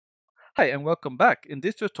Hi and welcome back. In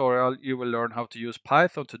this tutorial, you will learn how to use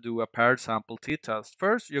Python to do a paired sample t-test.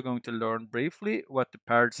 First, you're going to learn briefly what the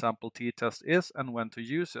paired sample t-test is and when to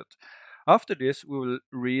use it. After this, we will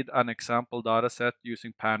read an example dataset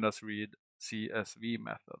using Pandas read CSV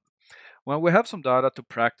method. When we have some data to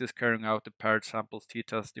practice carrying out the paired samples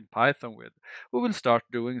t-test in Python with, we will start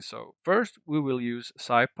doing so. First, we will use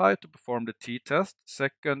SciPy to perform the t-test.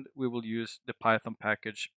 Second, we will use the Python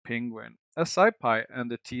package Penguin. As SciPy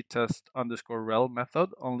and the t-test underscore rel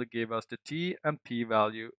method only give us the t and p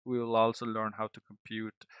value, we will also learn how to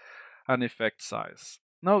compute an effect size.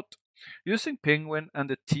 Note, using Penguin and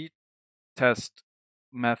the t-test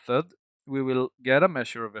method, we will get a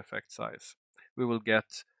measure of effect size. We will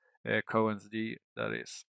get Cohen's d, that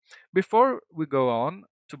is. Before we go on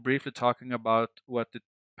to briefly talking about what the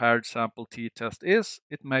paired sample t-test is,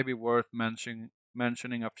 it may be worth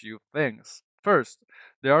mentioning a few things. First,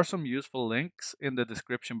 there are some useful links in the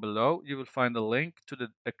description below. You will find a link to the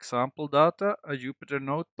example data, a Jupyter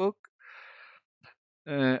notebook,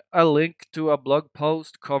 a link to a blog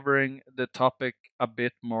post covering the topic a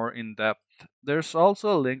bit more in depth. There's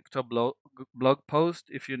also a link to a blog post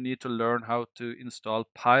if you need to learn how to install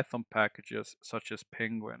Python packages such as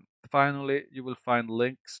Penguin. Finally, you will find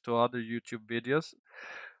links to other YouTube videos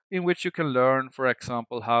in which you can learn, for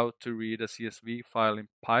example, how to read a CSV file in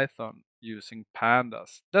Python using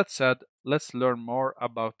Pandas. That said, let's learn more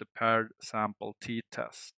about the paired sample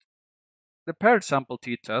t-test. The paired sample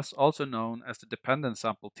t-test, also known as the dependent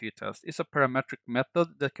sample t-test, is a parametric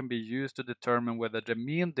method that can be used to determine whether the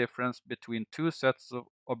mean difference between two sets of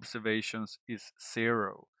observations is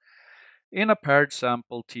zero. In a paired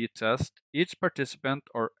sample t-test, each participant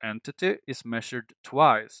or entity is measured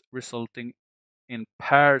twice, resulting in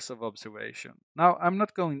pairs of observation. Now, I'm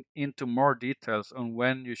not going into more details on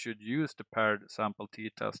when you should use the paired sample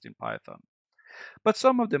t-test in Python. But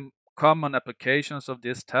some of the common applications of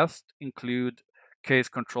this test include case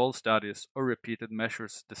control studies or repeated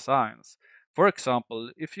measures designs. For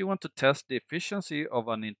example, if you want to test the efficiency of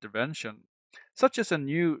an intervention, such as a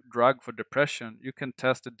new drug for depression, you can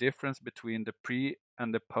test the difference between the pre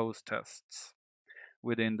and the post tests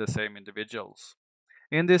within the same individuals.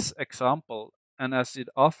 In this example, and as it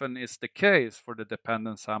often is the case for the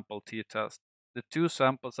dependent sample t-test, the two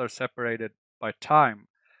samples are separated by time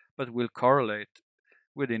but will correlate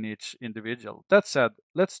within each individual. That said,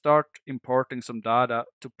 let's start importing some data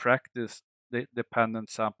to practice the dependent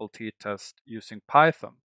sample t-test using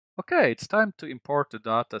Python. Okay, it's time to import the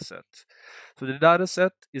dataset. So the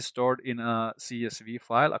dataset is stored in a CSV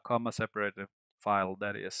file, a comma separated file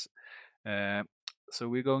that is. Uh, so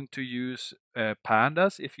we're going to use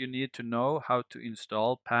Pandas. If you need to know how to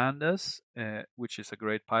install Pandas, which is a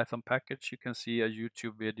great Python package, you can see a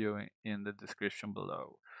YouTube video in the description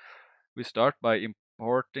below. We start by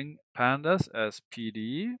importing Pandas as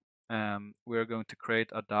PD. We're going to create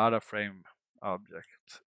a data frame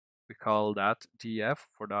object. We call that df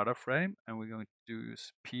for data frame, and we're going to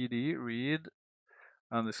use PD read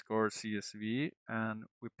underscore CSV, and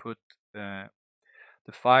we put the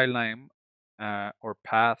file name or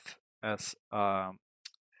path as a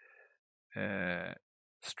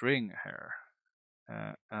string here.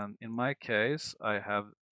 And in my case, I have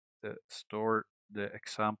stored the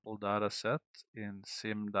example data set in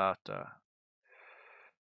SimData,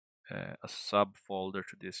 a subfolder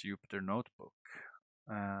to this Jupyter notebook.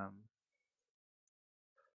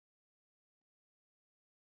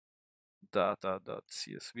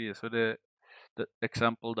 Data.csv. So the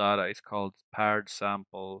example data is called paired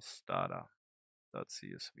samples data.csv.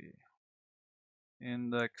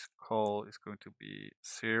 Index call is going to be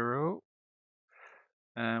 0,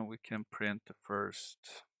 and we can print the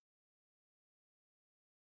first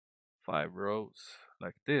 5 rows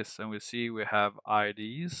like this, and we see we have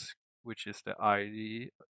IDs, which is the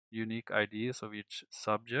unique IDs of each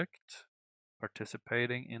subject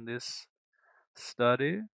participating in this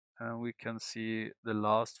study, and we can see the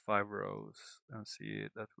last 5 rows and see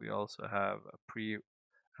that we also have a pre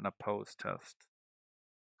and a post test,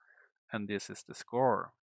 and this is the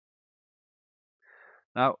score.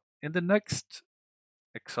 Now in the next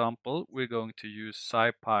example, we're going to use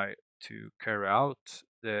SciPy to carry out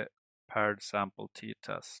the paired sample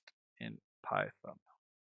t-test in Python.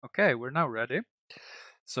 Okay, we're now ready.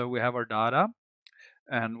 So we have our data,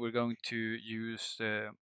 and we're going to use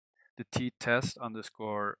the t-test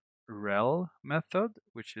underscore rel method,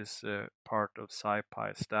 which is part of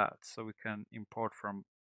SciPy stats. So we can import from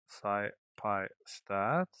SciPy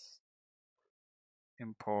stats,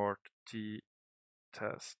 import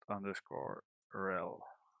t-test underscore rel.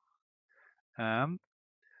 And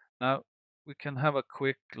now we can have a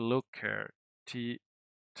quick look here.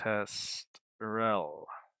 test rel.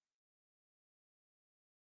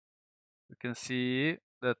 You can see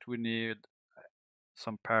that we need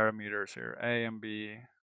some parameters here, A and B.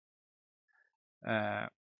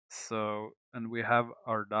 And we have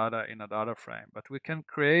our data in a data frame, but we can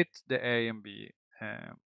create the A and B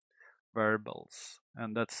variables,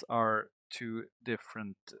 and that's our two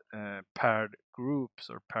different paired groups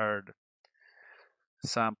or paired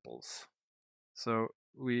samples. So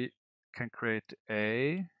we can create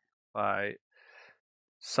A by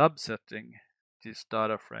subsetting this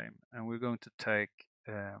data frame, and we're going to take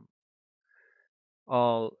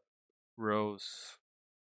all rows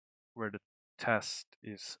where the test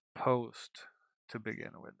is posed to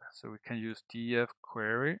begin with. So we can use df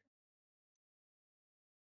query,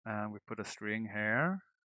 and we put a string here,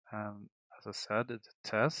 and as I said, it's a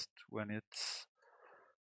test when it's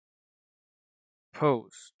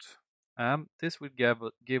post. This will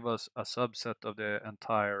give us a subset of the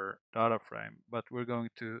entire data frame, but we're going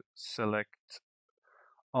to select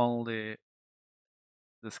only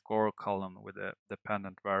the score column where the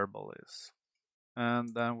dependent variable is.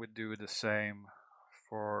 And then we do the same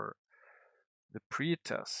for the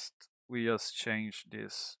pretest. We just change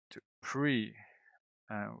this to pre,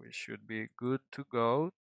 and we should be good to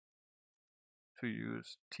go to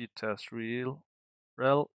use t-test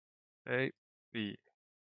rel a b.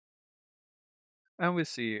 And we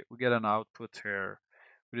get an output here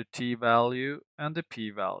with a t-value and the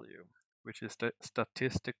p-value, which is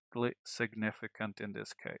statistically significant in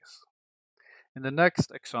this case. In the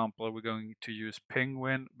next example, we're going to use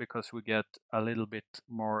Penguin because we get a little bit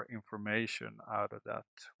more information out of that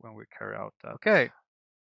when we carry out that. Okay.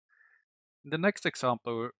 In the next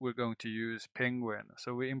example, we're going to use Penguin.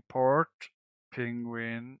 So we import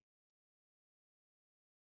Penguin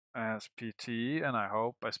as PT, and I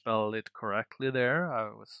hope I spelled it correctly there.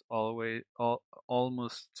 I was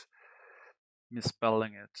almost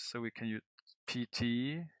misspelling it. So we can use PT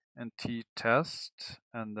and T test,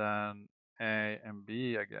 and then A and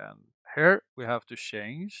B again. Here we have to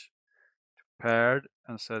change to paired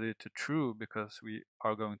and set it to true because we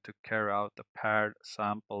are going to carry out a paired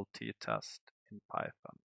sample T test in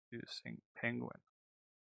Python using Penguin.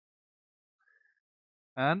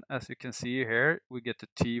 And as you can see here, we get the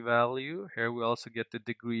T value. Here we also get the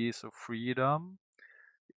degrees of freedom.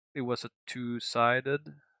 It was a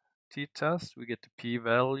two-sided t-test. We get the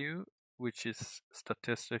p-value, which is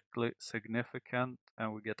statistically significant,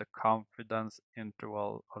 and we get a confidence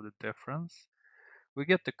interval of the difference. We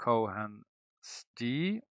get the Cohen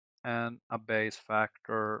d and a Bayes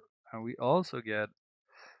factor, and we also get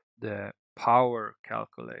the power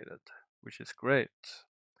calculated, which is great.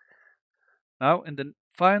 Now in the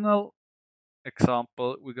final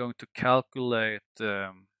example, we're going to calculate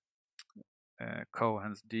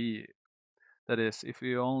Cohen's d. That is, if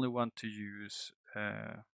you only want to use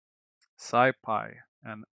SciPy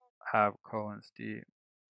and have Cohen's d,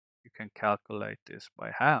 you can calculate this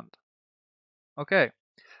by hand. Okay,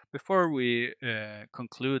 before we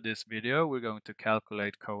conclude this video, we're going to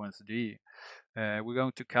calculate Cohen's d. We're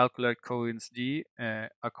going to calculate Cohen's d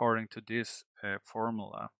according to this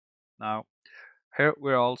formula. Now, here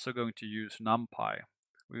we're also going to use NumPy.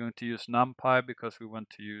 We're going to use NumPy because we want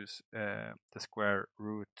to use the square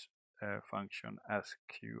root function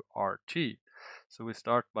sqrt. So we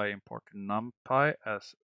start by importing NumPy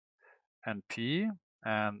as np,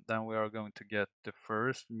 and then we are going to get the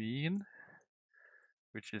first mean,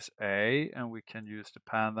 which is a, and we can use the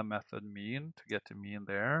panda method mean to get the mean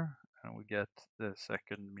there, and we get the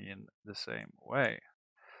second mean the same way.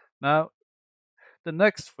 Now, the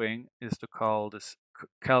next thing is to call this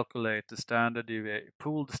calculate the standard deviation,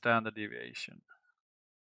 pool the standard deviation.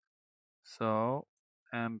 So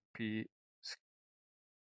np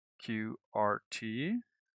qrt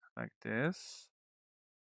like this,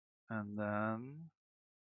 and then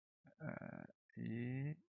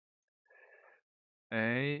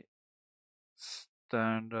a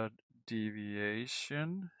standard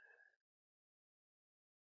deviation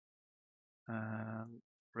and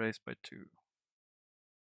raised by 2.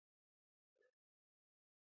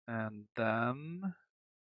 And then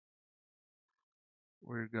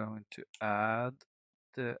we're going to add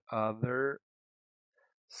the other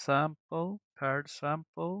sample, paired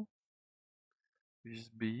sample, which is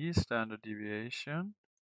B, standard deviation,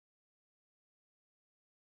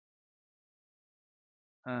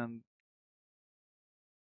 and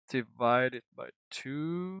divide it by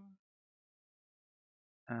 2.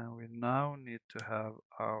 And we now need to have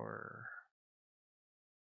our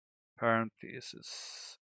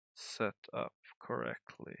parentheses set up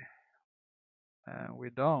correctly. And we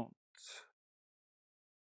don't.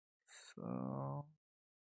 So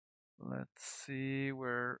Let's see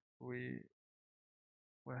where we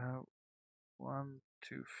have one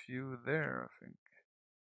too few there, I think.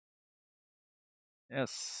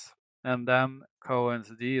 Yes, and then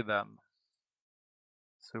Cohen's d then.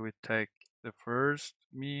 So we take the first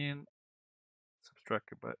mean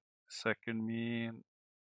subtracted by second mean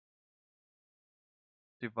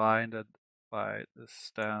divided by the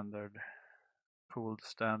standard pooled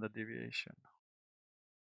standard deviation.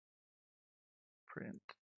 Print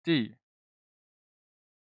d.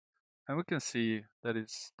 And we can see that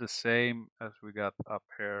it's the same as we got up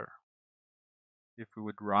here if we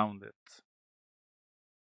would round it.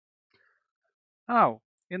 Now,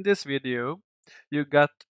 in this video, you got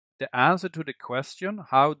the answer to the question,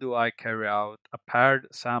 how do I carry out a paired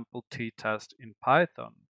sample t-test in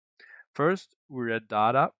Python? First, we read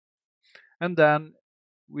data, and then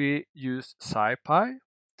we used SciPy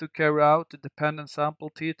to carry out the dependent sample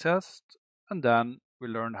t-test, and then we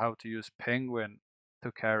learned how to use Penguin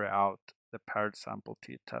to carry out the paired sample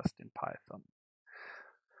t-test in Python.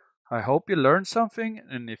 I hope you learned something,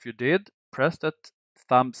 and if you did, press that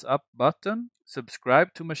thumbs up button,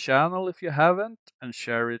 subscribe to my channel if you haven't, and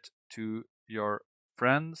share it to your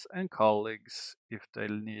friends and colleagues if they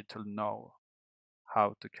need to know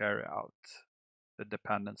how to carry out the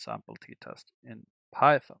dependent sample t-test in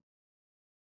Python.